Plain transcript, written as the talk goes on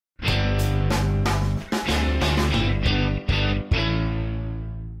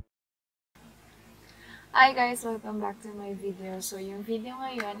Hi guys! Welcome back to my video. So, yung video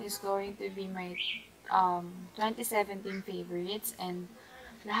ngayon is going to be my 2017 favorites and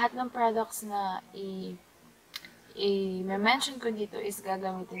lahat ng products na i-mention ko dito is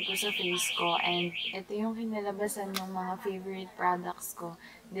gagamitin ko sa face ko and ito yung kinalabasan ng mga favorite products ko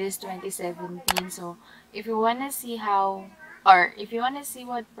this 2017. So, if you wanna see if you wanna see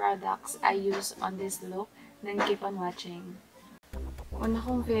what products I use on this look, then keep on watching. Una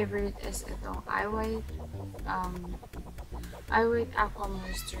kong favorite is itong Eye White Aqua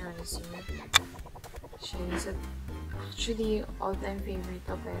Moisturizer. Siya is actually all-time favorite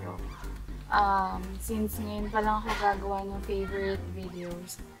ko, pero since ngayon pa lang ako gagawa ng favorite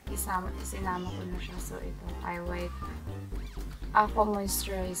videos, isinama ko na siya. So, itong Eye White Aqua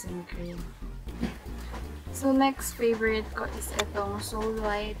Moisturizing Cream. So, next favorite ko is itong Soul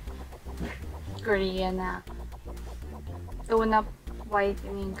White Korea na tone-up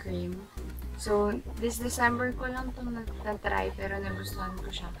whitening cream. So, this December ko lang itong na-try, pero nagustuhan ko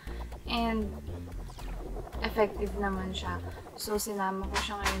siya. And, effective naman siya. So, sinama ko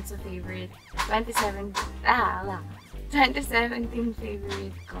siya ngayon sa favorite 2017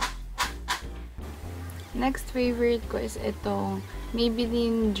 favorite ko. Next favorite ko is itong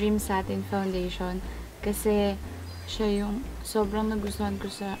Maybelline Dream Satin Foundation. Kasi, siya yung sobrang nagustuhan ko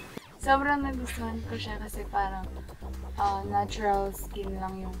siya kasi parang natural skin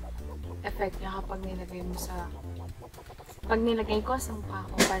lang yung effect niya kapag nilagay ko sa mukha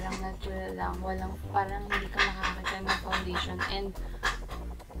ko, parang natural lang, parang hindi ka makakita ng foundation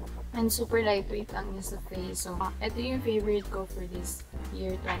and super lightweight lang niya sa face. So, ito yung favorite ko for this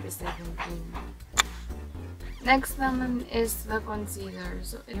year 2017. Next naman is the concealer.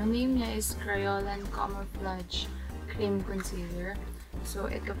 So, yung name niya is Crayolan Camouflage Cream Concealer. So,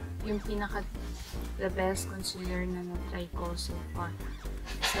 ito yung the best concealer na na-try ko so far.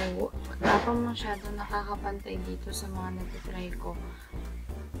 So, wala pa masyado nakakapantay dito sa mga nag-try ko.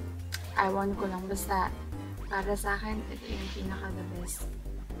 Ewan ko lang, basta para sa akin, ito yung pinaka-the best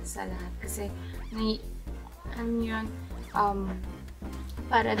sa lahat. Kasi,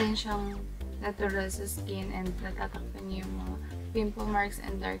 para din siyang natural sa skin and natatakpan niya yung mga pimple marks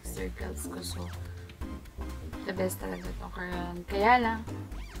and dark circles ko. So, the best talaga itong Crayolan. Kaya lang,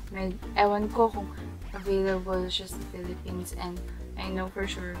 ewan ko kung available siya sa Philippines and I know for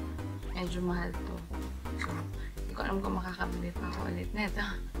sure medyo mahal to. So, hindi ko alam kung makakabili pa ako ulit nito.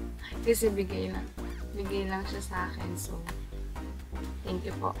 Kasi bigay lang siya sa akin. So, thank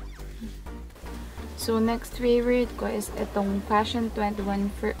you po. So, next favorite ko is itong Fashion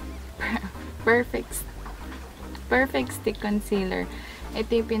 21 Perfect Stick Concealer.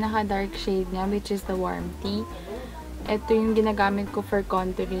 Ito yung pinaka-dark shade niya, which is the Warm Tea. Ito yung ginagamit ko for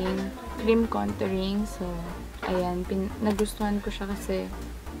contouring, cream contouring. So, ayan, nagustuhan ko siya kasi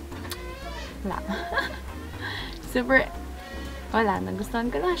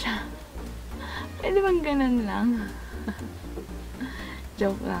nagustuhan ko lang siya. Pwede bang ganun lang?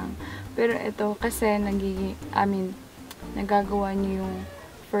 Joke lang. Pero ito kasi nagagawa niyo yung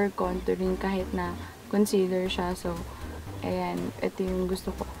for contouring kahit na concealer siya. So, ayan, ito yung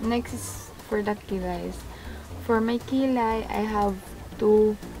gusto ko. Next is for the kilay. For my kilay, I have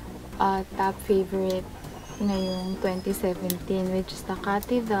two top favorite ngayong 2017, which is the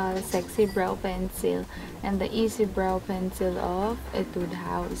Catedral Sexy Brow Pencil and the Easy Brow Pencil of Etude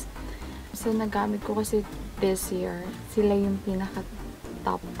House. So, nagamit ko kasi this year. Sila yung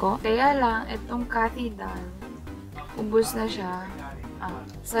pinaka-top ko. Kaya lang, itong Catedral, ubos na siya.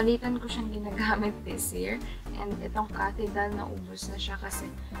 Salitan ko siyang ginagamit this year. And itong Catedral na ubos na siya kasi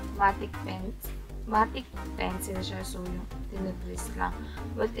matic pencil siya. So, yung tinutwist lang.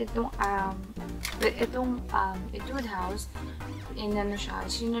 But itong Etude House,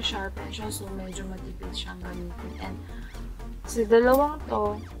 sino-sharpen siya. So, medyo matipid siyang gamitin. And sa dalawang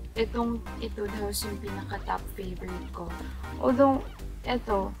to, itong Etude House yung pinaka-top favorite ko. Although,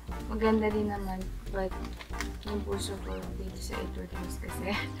 ito, maganda rin naman. But, yung puso ko dito sa Etude House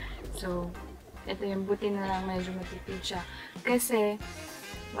kasi. So, ito yung buti na lang medyo matipid siya. Kasi,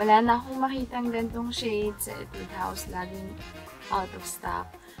 wala na akong makitang gantong shade sa Etude House. Laging out of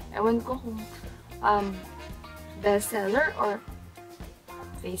stock. Ewan ko kung bestseller or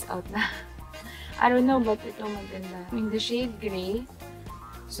phase out na. I don't know, but ito maganda. In the shade gray.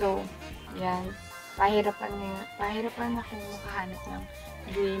 So, yan. Pahirapan akong makahanap ng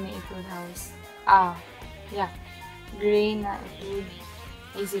gray na Etude House. Gray na Etude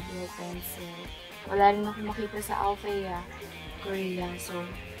Easy Brow Pencil. Wala rin akong makita sa Althea, Korea. So,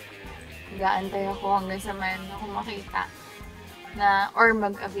 gaantay ako hanggang sa mayroon ako makita na or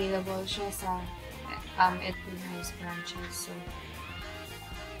mag-available siya sa Etude House branches. So,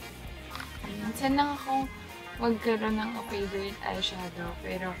 Minsan lang ako magkaroon ng favorite eyeshadow.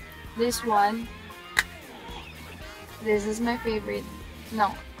 Pero, this one, this is my favorite.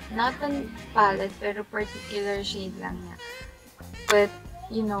 No, not a palette, pero particular shade lang niya. But,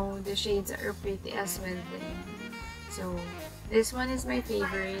 you know, the shades are pretty as well din. So, this one is my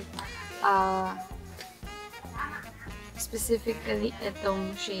favorite. Specifically,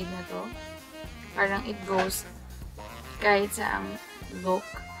 itong shade na to. Parang it goes kahit sa ang look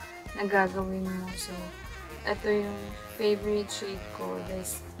na gagawin mo. So, ito yung favorite shade ko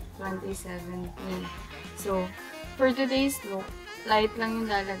this 2017. So, for today's look, light lang yung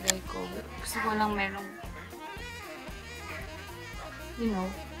lalagay ko. Gusto ko lang merong, you know,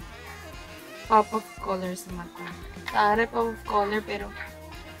 pop of color sa mata. Tara, pop of color, pero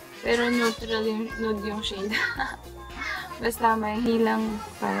neutral yung nude yung shade. Basta may hilang,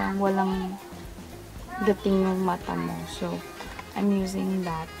 parang walang dating yung mata mo. So, I'm using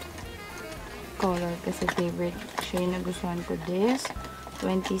that color kasi favorite shade na gustuhan ko this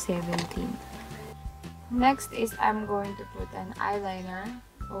 2017. Next is I'm going to put an eyeliner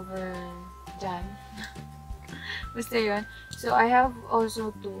over dyan. Basta yun. So, I have also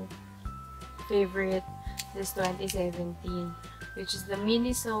two favorite this 2017, which is the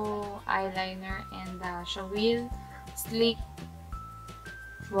Miniso eyeliner and the Sharleen Sleek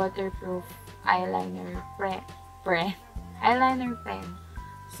Waterproof Eyeliner Eyeliner Pen.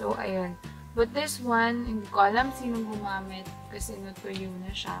 So, ayun. But this one, hindi ko alam sino gumamit kasi natuyo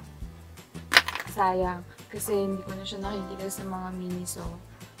na siya. Sayang. Kasi hindi ko na siya nakikita sa mga Miniso.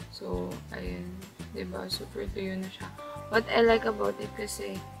 So, ayun. Diba? Super tuyo na siya. What I like about it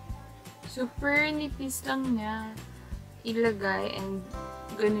kasi super nipis lang niya ilagay and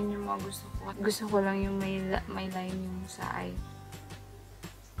ganun yung mga gusto ko. Gusto ko lang yung may line yung sa eye.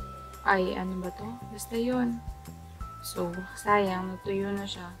 Ay, ano ba to? Basta yun. So, sayang. Natuyo na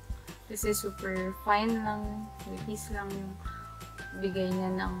siya. Kasi super fine lang. Nipis lang yung bigay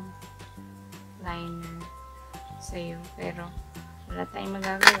niya ng liner sa'yo. Pero, wala tayong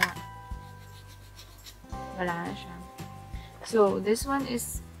magagawa. Wala na siya. So, this one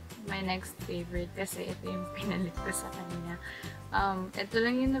is my next favorite kasi ito yung pinalit ko sa kanya. Ito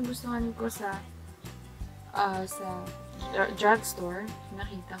lang yung nagustuhan ko sa drugstore.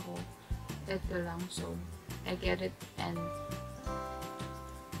 Nakita ko. Ito lang. So, I get it and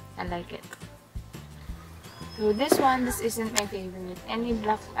I like it. So, this one, this isn't my favorite. Any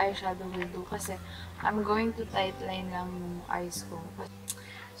black eyeshadow will do kasi I'm going to tightline lang yung eyes ko.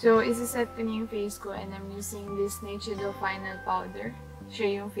 So, isa-set ko niya yung face ko and I'm using this Niyo Final Powder.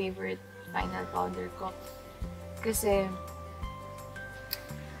 Siya yung favorite final powder ko. Kasi,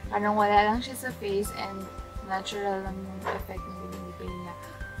 parang wala lang siya sa face and natural lang yung effect na binibigay niya.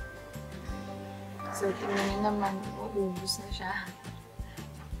 So, tingnan niyo naman, uubos na siya.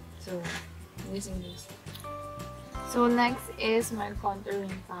 So, I'm using this. So, next is my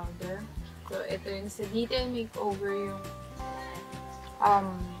contouring powder. So, ito yung sa detail makeover yung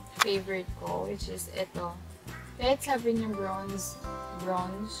favorite ko, which is ito. Kahit sabi niya bronze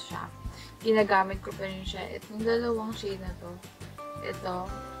siya. Ginagamit ko pa rin siya. Itong dalawang shade na to. Ito,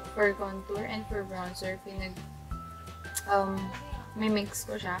 for contour and for bronzer, may mix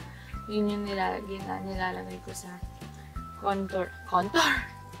ko siya. Yun yung nilalagay ko sa contour.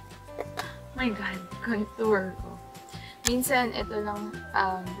 My God, contour ko. Minsan, ito lang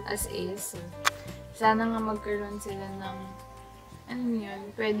as is. So, sana nga magkaroon sila ng ano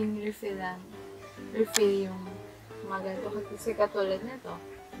yun, pwedeng refill yung mga ganito. Kasi katulad nito,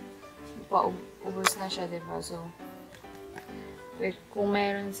 paubos na siya, diba? So, kung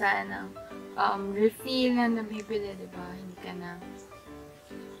meron sana refill na nabibili, diba? Hindi ka na,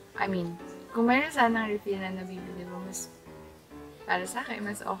 kung meron sana refill na nabibili, diba? Mas, para sa akin,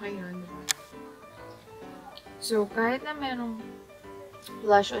 mas okay yun, diba? So, kahit na merong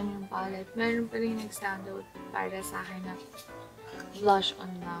blush on yung palette, meron pa rin nag-stand out para sa akin na blush on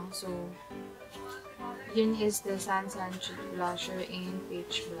lang. So, yun is the Sunshine Blusher in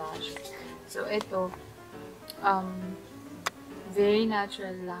Peach Blush. So, ito, very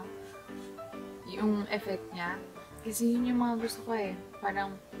natural lang yung effect niya. Kasi yun yung mga gusto ko eh.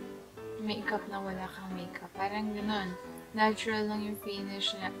 Parang makeup na wala kang makeup. Parang ganun. Natural lang yung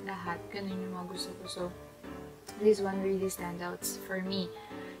finish na lahat. Ganun yung mga gusto ko. So, this one really stands out for me.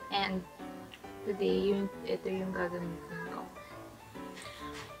 And today, ito yung gagamitin ko.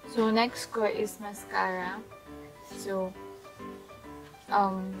 So, next ko is mascara. So,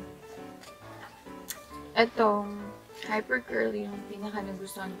 etong Hyper Curl yung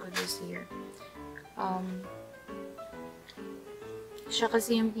pinaka-nagustuhan ko this year. Siya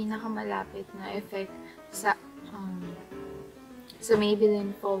kasi yung pinaka-malapit na effect sa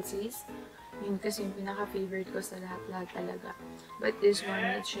Maybelline Falsies. Yun kasi yung pinaka-favorite ko sa lahat-lahat talaga. But this one,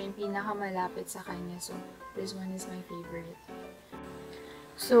 it's yung pinaka-malapit sa kanya. So, this one is my favorite.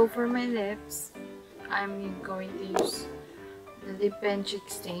 So, for my lips, I'm going to use the lip and cheek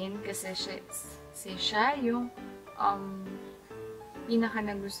stain kasi siya yung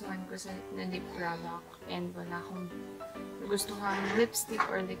pinaka-nagustuhan ko sa na lip product. And wala akong nagustuhan lipstick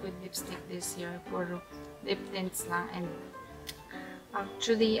or liquid lipstick this year. Puro lip tints lang. And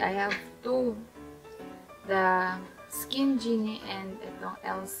actually, I have two. The Skin Genie and itong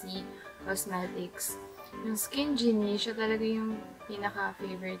LC Cosmetics. Yung Skin Genie, siya talaga yung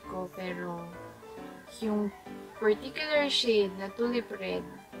pinaka-favorite ko. Pero, yung particular shade na tulip red,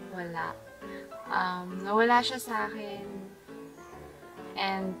 wala. Nawala siya sa akin.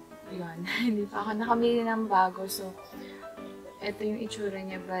 And, yun. Hindi pa ako nakamili ng bago. So, ito yung itsura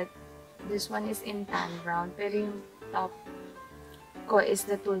niya. But, this one is in tan brown. Pero yung top ko is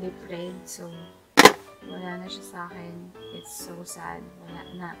the tulip red. So, wala na siya sa akin. It's so sad. Wala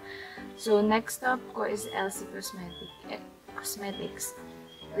na. So, next up ko is LC Cosmetics.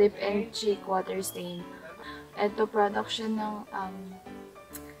 Lip and Cheek Water Stain. Ito, product siya ng,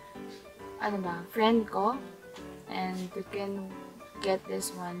 friend ko. And you can get this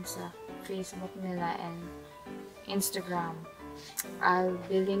one sa Facebook nila and Instagram. I'll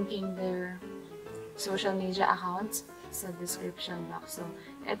be linking their social media accounts sa description box. So,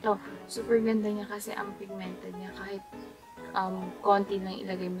 ito, super ganda niya kasi ang pigmented niya. Kahit konti lang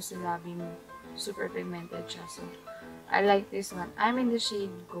ilagay mo sa labi mo, super pigmented siya. So, I like this one. I'm in the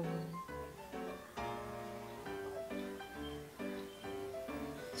shade Gold.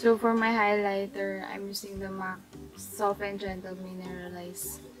 So, for my highlighter, I'm using the MAC Soft and Gentle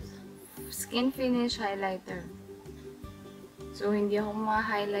Mineralized Skin Finish Highlighter. So, hindi ako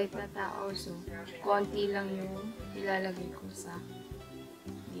ma-highlight na tao. So, konti lang yung ilalagay ko sa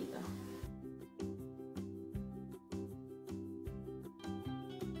dito.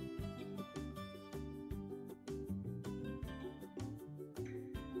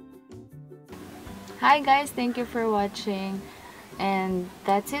 Hi guys! Thank you for watching. And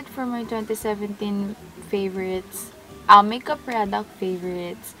that's it for my 2017 favorites. Makeup product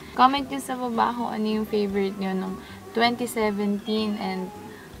favorites. Comment nyo sa baba kung ano yung favorite nyo nung 2017 and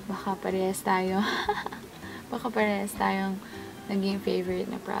baka parehas tayo. Baka parehas tayong naging favorite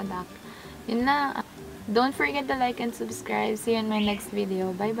na product. Yun lang. Don't forget to like and subscribe. See you in my next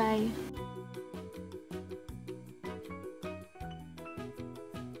video. Bye-bye!